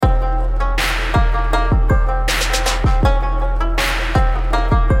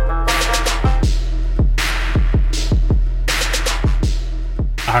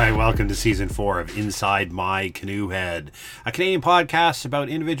welcome to Season 4 of Inside My Canoe Head, a Canadian podcast about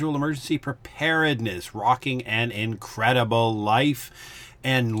individual emergency preparedness, rocking an incredible life,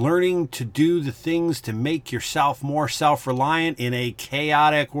 and learning to do the things to make yourself more self-reliant in a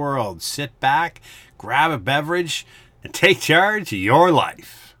chaotic world. Sit back, grab a beverage, and take charge of your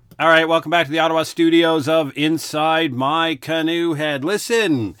life. All right, welcome back to the Ottawa studios of Inside My Canoe Head.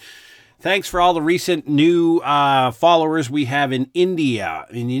 Listen, thanks for all the recent new followers we have in India,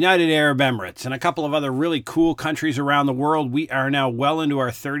 in the United Arab Emirates, and a couple of other really cool countries around the world. We are now well into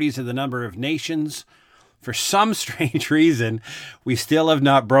our 30s of the number of nations. For some strange reason, we still have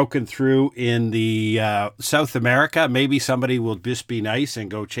not broken through in the South America. Maybe somebody will just be nice and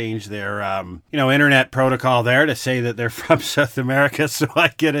go change their internet protocol there to say that they're from South America so I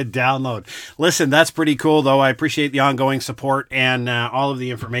get a download. Listen, that's pretty cool, though. I appreciate the ongoing support and all of the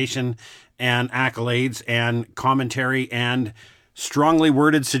information and accolades and commentary and strongly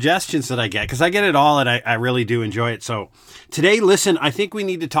worded suggestions that I get, because I get it all and I really do enjoy it. So today, listen, I think we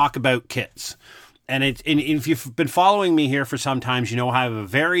need to talk about kits. And if you've been following me here for some time, you know I have a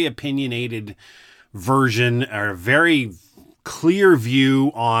very opinionated version or a very clear view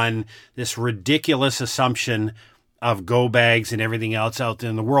on this ridiculous assumption of go bags and everything else out there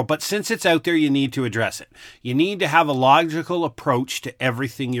in the world. But since it's out there, you need to address it. You need to have a logical approach to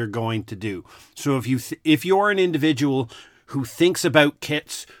everything you're going to do. So if you're an individual who thinks about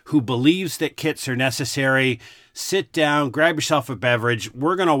kits, who believes that kits are necessary, sit down, grab yourself a beverage.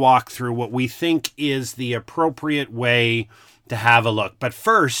 We're going to walk through what we think is the appropriate way to have a look. But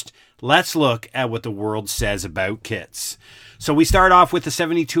first, let's look at what the world says about kits. So we start off with the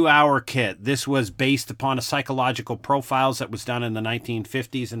 72-hour kit. This was based upon a psychological profiles that was done in the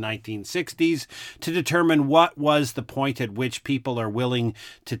 1950s and 1960s to determine what was the point at which people are willing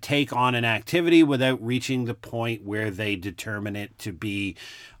to take on an activity without reaching the point where they determine it to be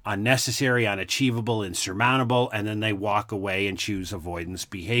unnecessary, unachievable, insurmountable, and then they walk away and choose avoidance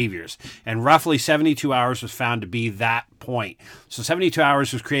behaviors. And roughly 72 hours was found to be that point. So 72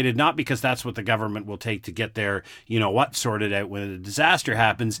 hours was created not because that's what the government will take to get their, sorted out when a disaster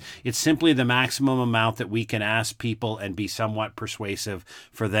happens. It's simply the maximum amount that we can ask people and be somewhat persuasive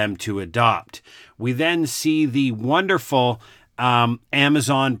for them to adopt. We then see the wonderful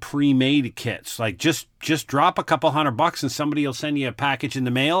Amazon pre-made kits. Like just drop a couple $100 and somebody will send you a package in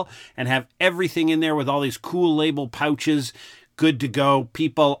the mail and have everything in there with all these cool label pouches, good to go.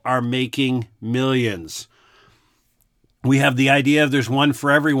 People are making millions. We have the idea of there's one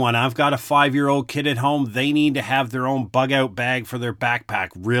for everyone. I've got a 5-year-old kid at home. They need to have their own bug-out bag for their backpack,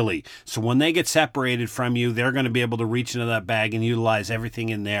 really. So when they get separated from you, they're going to be able to reach into that bag and utilize everything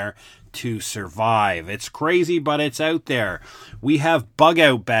in there to survive. It's crazy, but it's out there. We have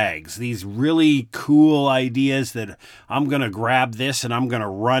bug-out bags, these really cool ideas that I'm going to grab this and I'm going to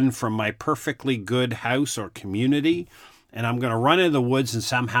run from my perfectly good house or community. And I'm going to run into the woods and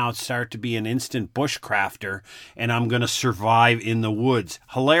somehow start to be an instant bushcrafter, and I'm going to survive in the woods.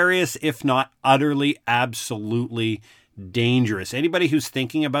 Hilarious, if not utterly, absolutely dangerous. Anybody who's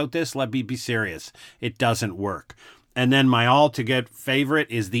thinking about this, let me be serious. It doesn't work. And then my all-to-get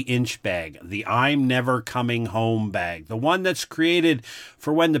favorite is the inch bag, the I'm never coming home bag, the one that's created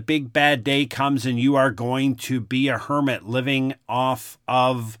for when the big bad day comes and you are going to be a hermit living off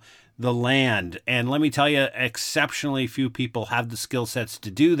of the land. And let me tell you, exceptionally few people have the skill sets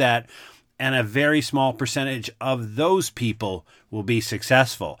to do that, and a very small percentage of those people will be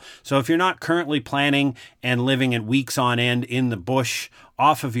successful. So if you're not currently planning and living at weeks on end in the bush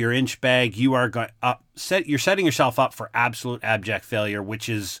off of your inch bag, you're setting yourself up for absolute abject failure, which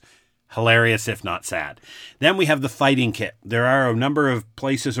is hilarious, if not sad. Then we have the fighting kit. There are a number of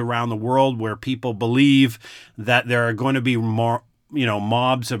places around the world where people believe that there are going to be more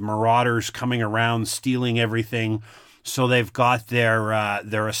mobs of marauders coming around stealing everything. So they've got their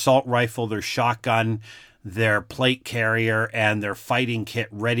assault rifle, their shotgun, their plate carrier, and their fighting kit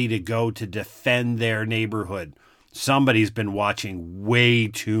ready to go to defend their neighborhood. Somebody's been watching way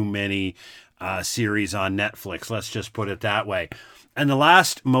too many series on Netflix. Let's just put it that way. And the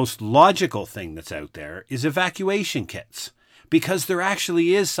last most logical thing that's out there is evacuation kits, because there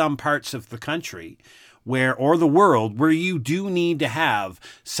actually is some parts of the country or the world where you do need to have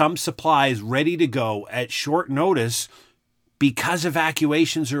some supplies ready to go at short notice, because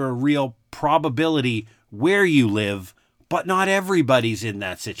evacuations are a real probability where you live, but not everybody's in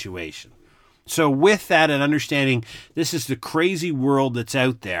that situation. So with that and understanding this is the crazy world that's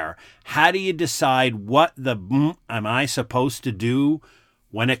out there, how do you decide what am I supposed to do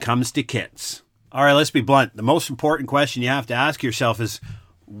when it comes to kits? All right, let's be blunt. The most important question you have to ask yourself is,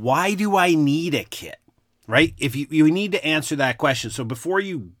 why do I need a kit? Right? If you need to answer that question. So before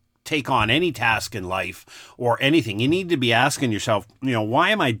you take on any task in life or anything, you need to be asking yourself, why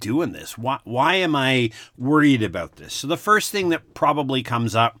am I doing this? Why am I worried about this? So the first thing that probably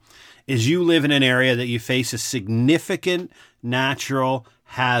comes up is you live in an area that you face a significant natural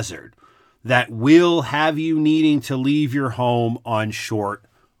hazard that will have you needing to leave your home on short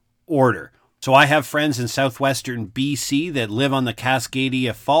order. So I have friends in southwestern BC that live on the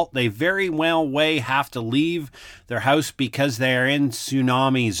Cascadia Fault. They very well have to leave their house because they are in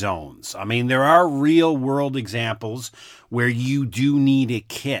tsunami zones. I mean, there are real world examples where you do need a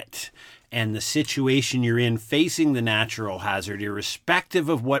kit. And the situation you're in facing the natural hazard, irrespective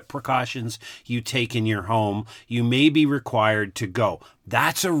of what precautions you take in your home, you may be required to go.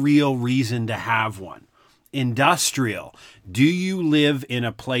 That's a real reason to have one. Industrial. Do you live in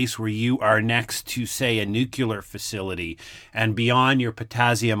a place where you are next to, say, a nuclear facility, and beyond your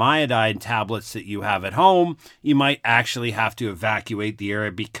potassium iodide tablets that you have at home, you might actually have to evacuate the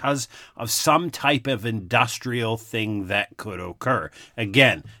area because of some type of industrial thing that could occur?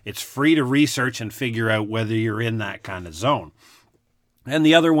 Again, it's free to research and figure out whether you're in that kind of zone. And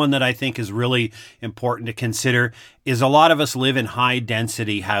the other one that I think is really important to consider is a lot of us live in high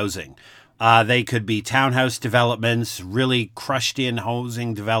density housing. They could be townhouse developments, really crushed in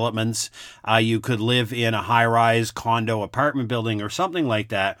housing developments. You could live in a high-rise condo apartment building or something like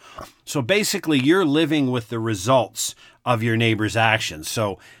that. So basically, you're living with the results of your neighbor's actions.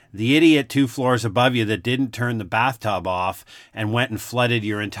 So the idiot 2 floors above you that didn't turn the bathtub off and went and flooded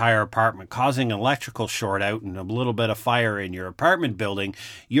your entire apartment, causing an electrical short out and a little bit of fire in your apartment building,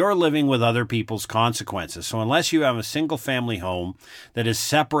 you're living with other people's consequences. So unless you have a single family home that is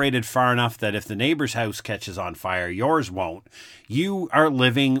separated far enough that if the neighbor's house catches on fire, yours won't, you are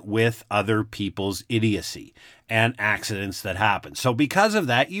living with other people's idiocy and accidents that happen. So because of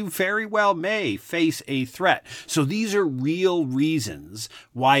that, you very well may face a threat. So these are real reasons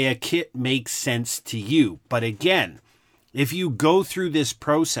why a kit makes sense to you. But again, if you go through this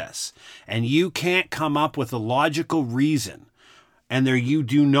process and you can't come up with a logical reason, and you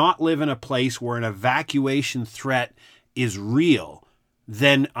do not live in a place where an evacuation threat is real,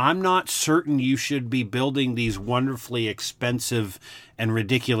 then I'm not certain you should be building these wonderfully expensive and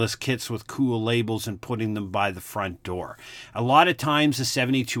ridiculous kits with cool labels and putting them by the front door. A lot of times the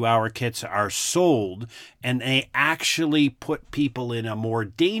 72-hour kits are sold and they actually put people in a more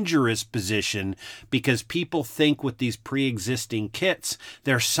dangerous position because people think with these pre-existing kits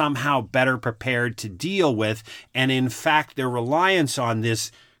they're somehow better prepared to deal with, and in fact their reliance on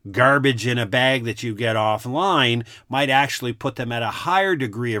this garbage in a bag that you get offline might actually put them at a higher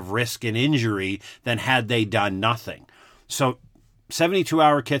degree of risk and injury than had they done nothing. So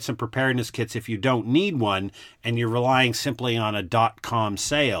 72-hour kits and preparedness kits, if you don't need one and you're relying simply on a .com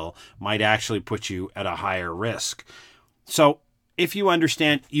sale, might actually put you at a higher risk. So if you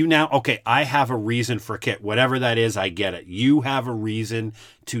understand, I have a reason for a kit. Whatever that is, I get it. You have a reason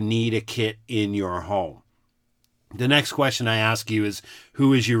to need a kit in your home. The next question I ask you is,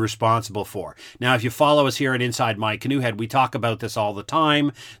 who is you responsible for? Now, if you follow us here at Inside My Canoe Head, we talk about this all the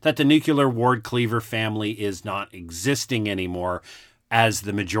time, that the nuclear Ward Cleaver family is not existing anymore as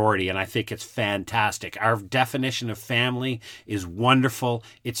the majority, and I think it's fantastic. Our definition of family is wonderful.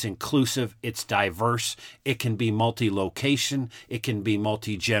 It's inclusive. It's diverse. It can be multi-location. It can be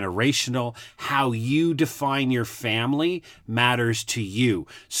multi-generational. How you define your family matters to you.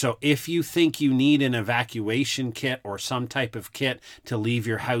 So if you think you need an evacuation kit or some type of kit to leave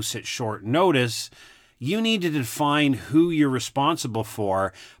your house at short notice, you need to define who you're responsible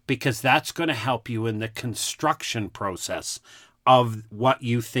for, because that's going to help you in the construction process of what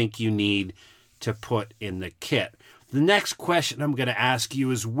you think you need to put in the kit. The next question I'm going to ask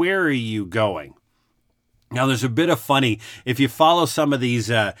you is, where are you going? Now, there's a bit of funny. If you follow some of these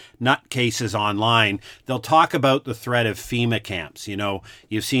nutcases online, they'll talk about the threat of FEMA camps.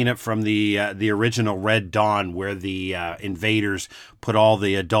 You've seen it from the original Red Dawn, where the invaders put all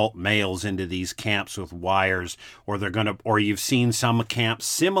the adult males into these camps with wires, or you've seen some camps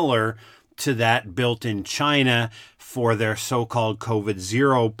similar to that built in China for their so-called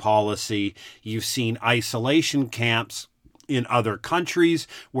COVID-0 policy. You've seen isolation camps in other countries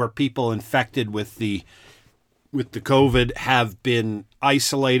where people infected with the COVID have been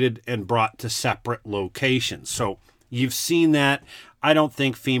isolated and brought to separate locations. So you've seen that. I don't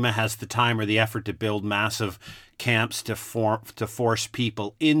think FEMA has the time or the effort to build massive camps to force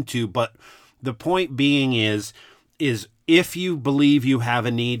people into. But the point being is if you believe you have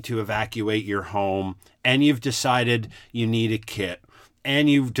a need to evacuate your home and you've decided you need a kit and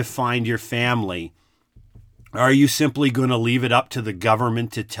you've defined your family, are you simply going to leave it up to the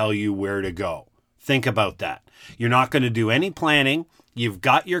government to tell you where to go? Think about that. You're not going to do any planning. You've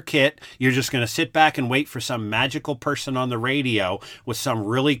got your kit. You're just going to sit back and wait for some magical person on the radio with some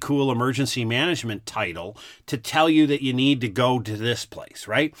really cool emergency management title to tell you that you need to go to this place,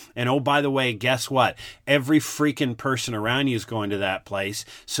 right? And oh, by the way, guess what? Every freaking person around you is going to that place.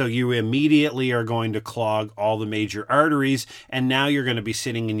 So you immediately are going to clog all the major arteries. And now you're going to be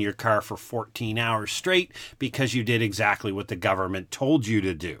sitting in your car for 14 hours straight because you did exactly what the government told you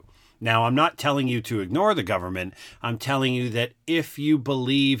to do. Now, I'm not telling you to ignore the government. I'm telling you that if you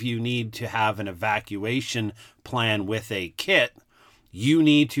believe you need to have an evacuation plan with a kit, you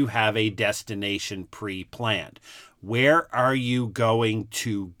need to have a destination pre-planned. Where are you going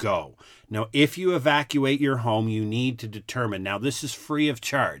to go? Now, if you evacuate your home, you need to determine. Now, this is free of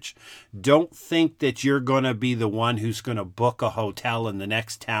charge. Don't think that you're going to be the one who's going to book a hotel in the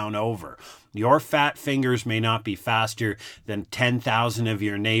next town over. Your fat fingers may not be faster than 10,000 of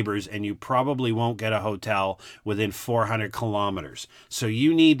your neighbors, and you probably won't get a hotel within 400 kilometers. So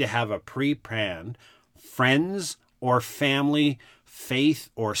you need to have a pre-planned friends or family, faith,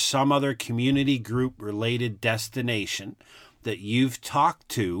 or some other community group related destination that you've talked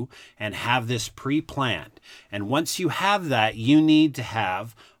to and have this pre-planned. And once you have that, you need to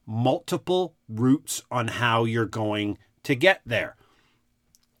have multiple routes on how you're going to get there.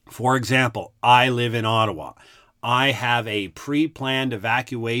 For example, I live in Ottawa. I have a pre-planned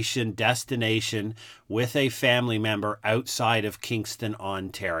evacuation destination with a family member outside of Kingston,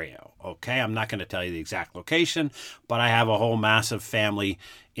 Ontario. Okay, I'm not going to tell you the exact location, but I have a whole massive family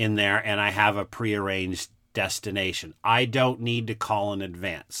in there and I have a prearranged destination. I don't need to call in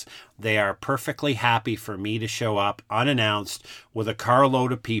advance. They are perfectly happy for me to show up unannounced with a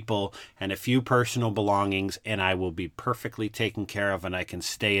carload of people and a few personal belongings, and I will be perfectly taken care of and I can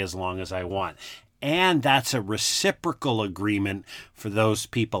stay as long as I want. And that's a reciprocal agreement for those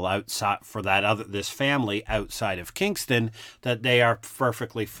people outside, for this family outside of Kingston, that they are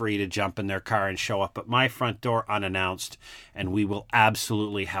perfectly free to jump in their car and show up at my front door unannounced, and we will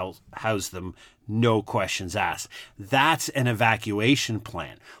absolutely house them, no questions asked. That's an evacuation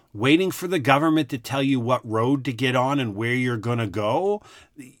plan. Waiting for the government to tell you what road to get on and where you're going to go,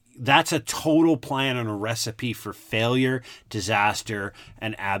 that's a total plan and a recipe for failure, disaster,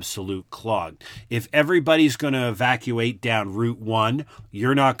 and absolute clog. If everybody's going to evacuate down Route 1,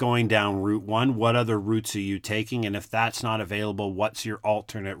 you're not going down Route 1. What other routes are you taking? And if that's not available, what's your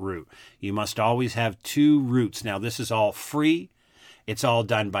alternate route? You must always have two routes. Now, this is all free. It's all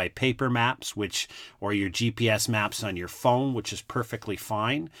done by paper maps, or your GPS maps on your phone, which is perfectly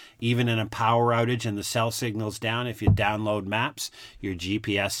fine. Even in a power outage and the cell signal's down, if you download maps, your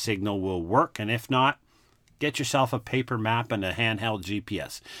GPS signal will work. And if not, get yourself a paper map and a handheld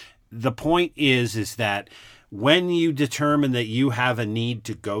GPS. The point is that when you determine that you have a need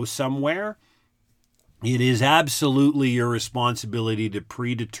to go somewhere, it is absolutely your responsibility to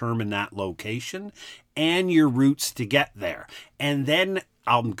predetermine that location and your routes to get there. And then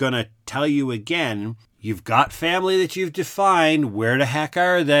I'm going to tell you again, you've got family that you've defined. Where the heck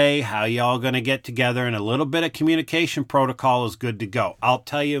are they? How y'all going to get together? And a little bit of communication protocol is good to go. I'll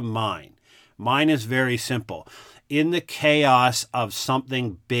tell you mine. Mine is very simple. In the chaos of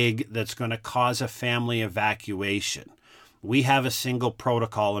something big that's going to cause a family evacuation, we have a single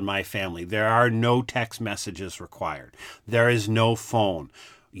protocol in my family. There are no text messages required. There is no phone.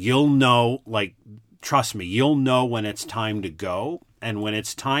 You'll know, trust me, you'll know when it's time to go. And when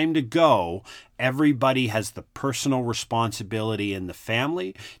it's time to go, everybody has the personal responsibility in the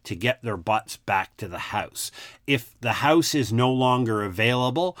family to get their butts back to the house. If the house is no longer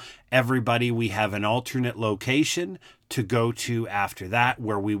available, we have an alternate location to go to after that,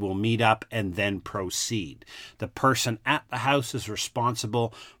 where we will meet up and then proceed. The person at the house is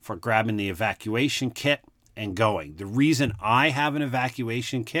responsible for grabbing the evacuation kit and going. The reason I have an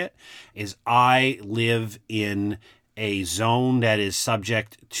evacuation kit is I live in a zone that is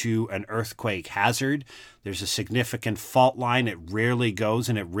subject to an earthquake hazard. There's a significant fault line. It rarely goes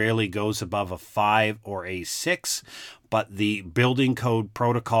above a 5 or a 6. But the building code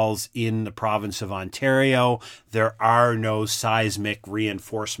protocols in the province of Ontario, there are no seismic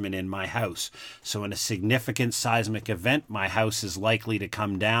reinforcement in my house. So in a significant seismic event, my house is likely to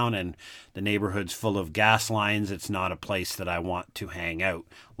come down and the neighborhood's full of gas lines. It's not a place that I want to hang out.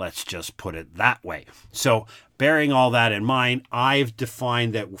 Let's just put it that way. So bearing all that in mind, I've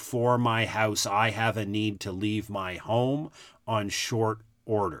defined that for my house, I have a need to leave my home on short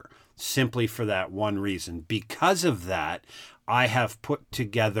order. Simply for that one reason. Because of that, I have put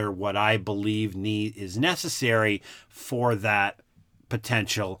together what I believe is necessary for that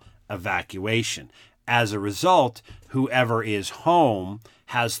potential evacuation. As a result, whoever is home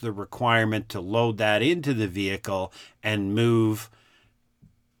has the requirement to load that into the vehicle and move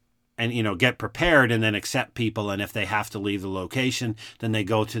and, get prepared and then accept people. And if they have to leave the location, then they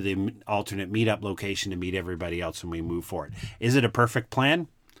go to the alternate meetup location to meet everybody else and we move forward. Is it a perfect plan?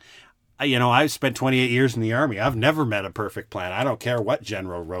 I've spent 28 years in the Army. I've never met a perfect plan. I don't care what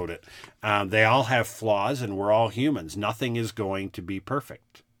general wrote it. They all have flaws and we're all humans. Nothing is going to be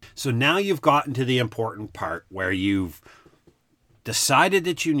perfect. So now you've gotten to the important part where you've decided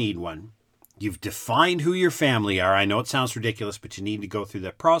that you need one. You've defined who your family are. I know it sounds ridiculous, but you need to go through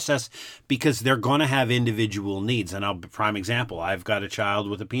that process because they're going to have individual needs. And prime example, I've got a child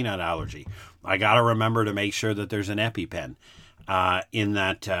with a peanut allergy. I got to remember to make sure that there's an EpiPen in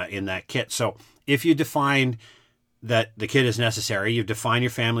that kit. So if you define that the kit is necessary, you've defined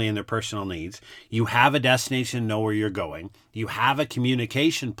your family and their personal needs, you have a destination, know where you're going, you have a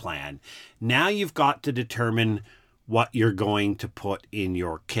communication plan. Now you've got to determine what you're going to put in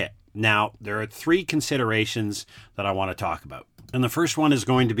your kit. Now, there are 3 considerations that I want to talk about. And the first one is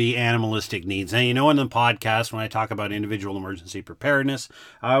going to be animalistic needs. Now, in the podcast, when I talk about individual emergency preparedness,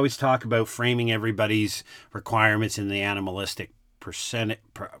 I always talk about framing everybody's requirements in the animalistic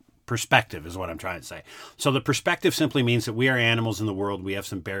perspective is what I'm trying to say. So the perspective simply means that we are animals in the world. We have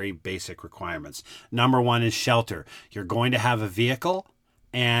some very basic requirements. Number 1 is shelter. You're going to have a vehicle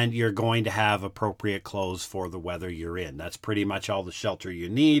and you're going to have appropriate clothes for the weather you're in. That's pretty much all the shelter you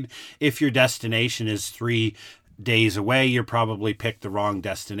need. If your destination is 3 days away, you're probably picked the wrong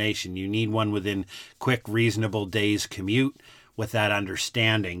destination. You need one within quick, reasonable days commute. With that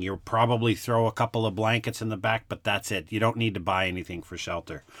understanding, you'll probably throw a couple of blankets in the back, but that's it. You don't need to buy anything for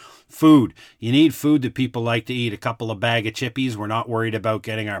shelter. Food. You need food that people like to eat. A couple of bag of chippies. We're not worried about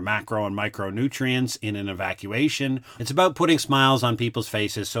getting our macro and micronutrients in an evacuation. It's about putting smiles on people's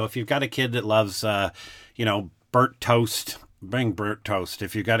faces. So if you've got a kid that loves, burnt toast, bring burnt toast.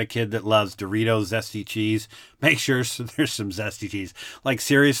 If you've got a kid that loves Doritos zesty cheese, make sure there's some zesty cheese. Like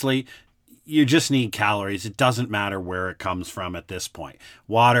seriously, you just need calories. It doesn't matter where it comes from at this point.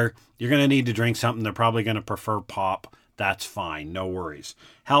 Water, you're going to need to drink something. They're probably going to prefer pop. That's fine. No worries.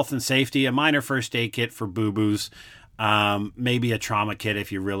 Health and safety, a minor first aid kit for boo-boos. Maybe a trauma kit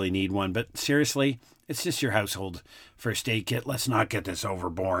if you really need one. But seriously, it's just your household first aid kit. Let's not get this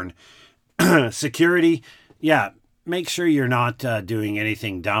overborne. Security, make sure you're not doing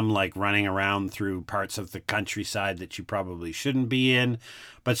anything dumb like running around through parts of the countryside that you probably shouldn't be in.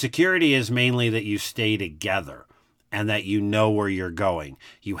 But security is mainly that you stay together and that you know where you're going.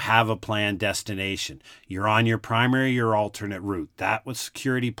 You have a planned destination. You're on your primary or alternate route. That's what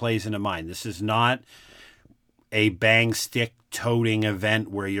security plays into mind. This is not a bang stick toting event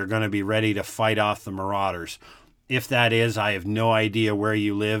where you're going to be ready to fight off the marauders. If that is, I have no idea where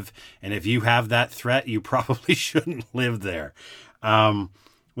you live. And if you have that threat, you probably shouldn't live there. The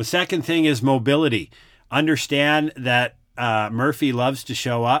second thing is mobility. Understand that Murphy loves to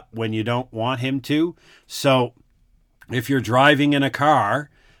show up when you don't want him to. So if you're driving in a car,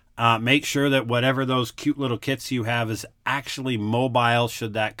 make sure that whatever those cute little kits you have is actually mobile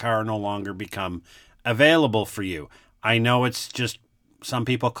should that car no longer become available for you. I know it's just, some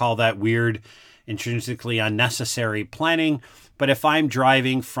people call that weird, intrinsically unnecessary planning. But if I'm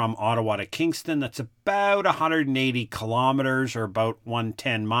driving from Ottawa to Kingston, that's about 180 kilometers or about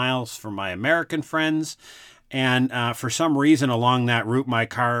 110 miles for my American friends. And for some reason along that route, my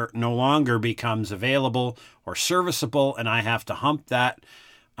car no longer becomes available or serviceable, and I have to hump that.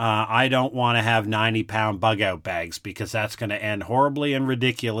 I don't want to have 90-pound bug-out bags because that's going to end horribly and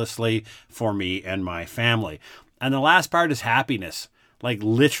ridiculously for me and my family. And the last part is happiness. Like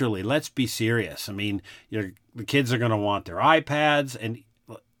literally, let's be serious. I mean, the kids are going to want their iPads, and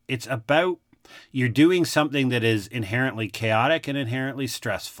it's about you're doing something that is inherently chaotic and inherently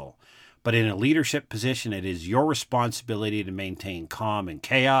stressful. But in a leadership position, it is your responsibility to maintain calm and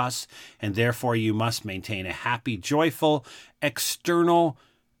chaos, and therefore you must maintain a happy, joyful, external,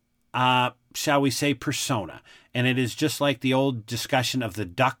 shall we say, persona. And it is just like the old discussion of the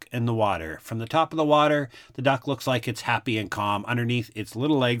duck in the water. From the top of the water, the duck looks like it's happy and calm. Underneath, its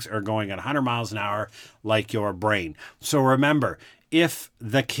little legs are going at 100 miles an hour like your brain. So remember, if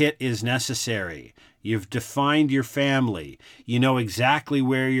the kit is necessary, you've defined your family, you know exactly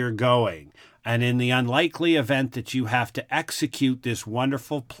where you're going, and in the unlikely event that you have to execute this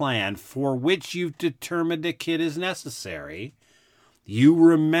wonderful plan for which you've determined a kit is necessary, you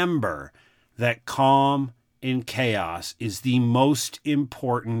remember that calm in chaos is the most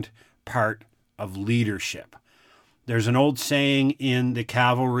important part of leadership. There's an old saying in the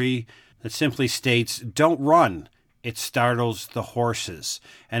cavalry that simply states, don't run it startles the horses.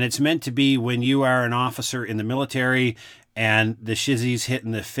 And it's meant to be when you are an officer in the military and the shizzy's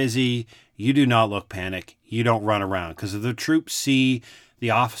hitting the fizzy, you do not look panic. You don't run around. Because if the troops see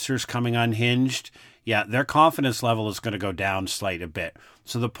the officers coming unhinged, yeah, their confidence level is going to go down slight a bit.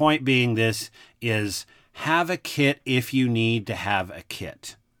 So the point being this is have a kit if you need to have a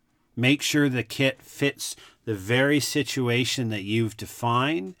kit. Make sure the kit fits the very situation that you've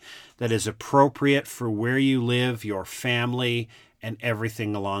defined, that is appropriate for where you live, your family, and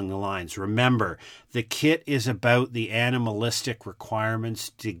everything along the lines. Remember, the kit is about the animalistic requirements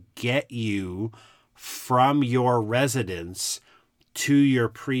to get you from your residence to your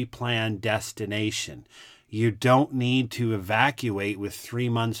pre-planned destination. You don't need to evacuate with 3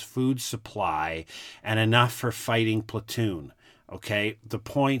 months food supply and enough for fighting platoon. Okay, the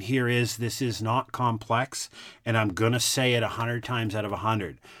point here is this is not complex, and I'm going to say it 100 times out of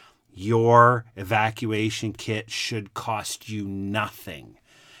 100. Your evacuation kit should cost you nothing.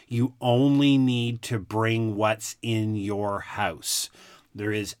 You only need to bring what's in your house.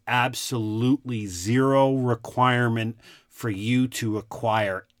 There is absolutely zero requirement for you to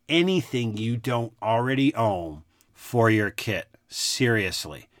acquire anything you don't already own for your kit.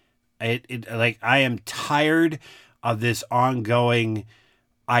 Seriously. I am tired of this ongoing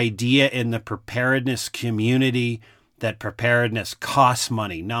idea in the preparedness community that preparedness costs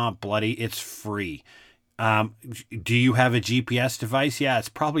money. Nah, bloody, it's free. Do you have a GPS device? Yeah,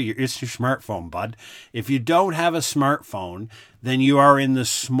 it's your smartphone, bud. If you don't have a smartphone, then you are in the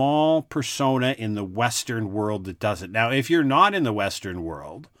small persona in the Western world that does it. Now, if you're not in the Western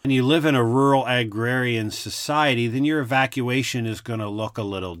world and you live in a rural agrarian society, then your evacuation is going to look a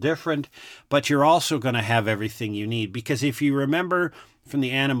little different, but you're also going to have everything you need. Because if you remember from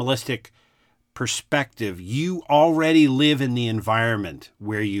the animalistic perspective, you already live in the environment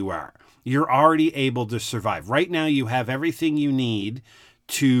where you are. You're already able to survive. Right now, you have everything you need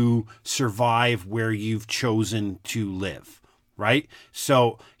to survive where you've chosen to live, right?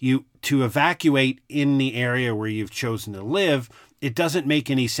 So to evacuate in the area where you've chosen to live, it doesn't make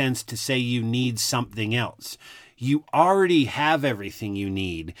any sense to say you need something else. You already have everything you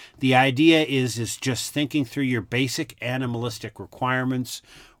need. The idea is just thinking through your basic animalistic requirements.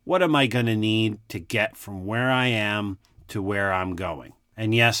 What am I going to need to get from where I am to where I'm going?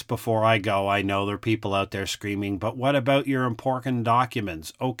 And yes, before I go, I know there are people out there screaming, but what about your important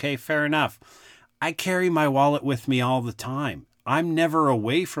documents? Okay, fair enough. I carry my wallet with me all the time. I'm never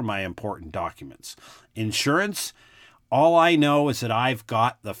away from my important documents. Insurance, all I know is that I've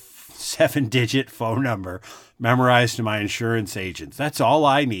got the 7-digit phone number memorized to my insurance agents. That's all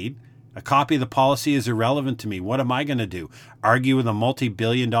I need. A copy of the policy is irrelevant to me. What am I going to do? Argue with a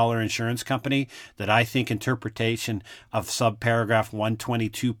multi-billion-dollar insurance company that I think interpretation of subparagraph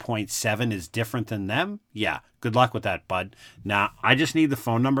 122.7 is different than them? Yeah, good luck with that, bud. Now, I just need the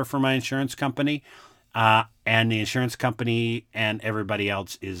phone number for my insurance company, and the insurance company and everybody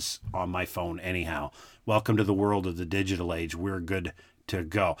else is on my phone anyhow. Welcome to the world of the digital age. We're good to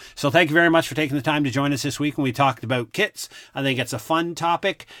go. So thank you very much for taking the time to join us this week when we talked about kits. I think it's a fun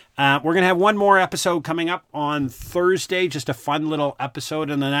topic. We're going to have one more episode coming up on Thursday, just a fun little episode.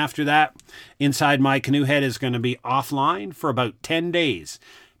 And then after that, Inside My Canoe Head is going to be offline for about 10 days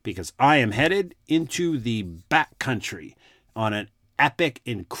because I am headed into the backcountry on an epic,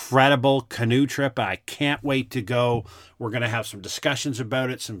 incredible canoe trip. I can't wait to go. We're going to have some discussions about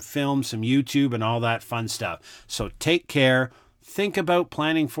it, some films, some YouTube, and all that fun stuff. So take care. Think about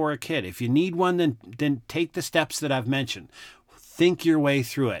planning for a kit. If you need one, then take the steps that I've mentioned. Think your way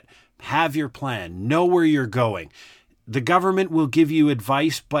through it. Have your plan. Know where you're going. The government will give you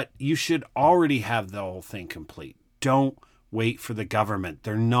advice, but you should already have the whole thing complete. Don't wait for the government.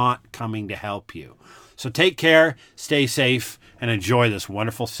 They're not coming to help you. So take care, stay safe, and enjoy this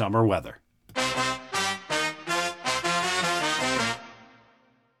wonderful summer weather.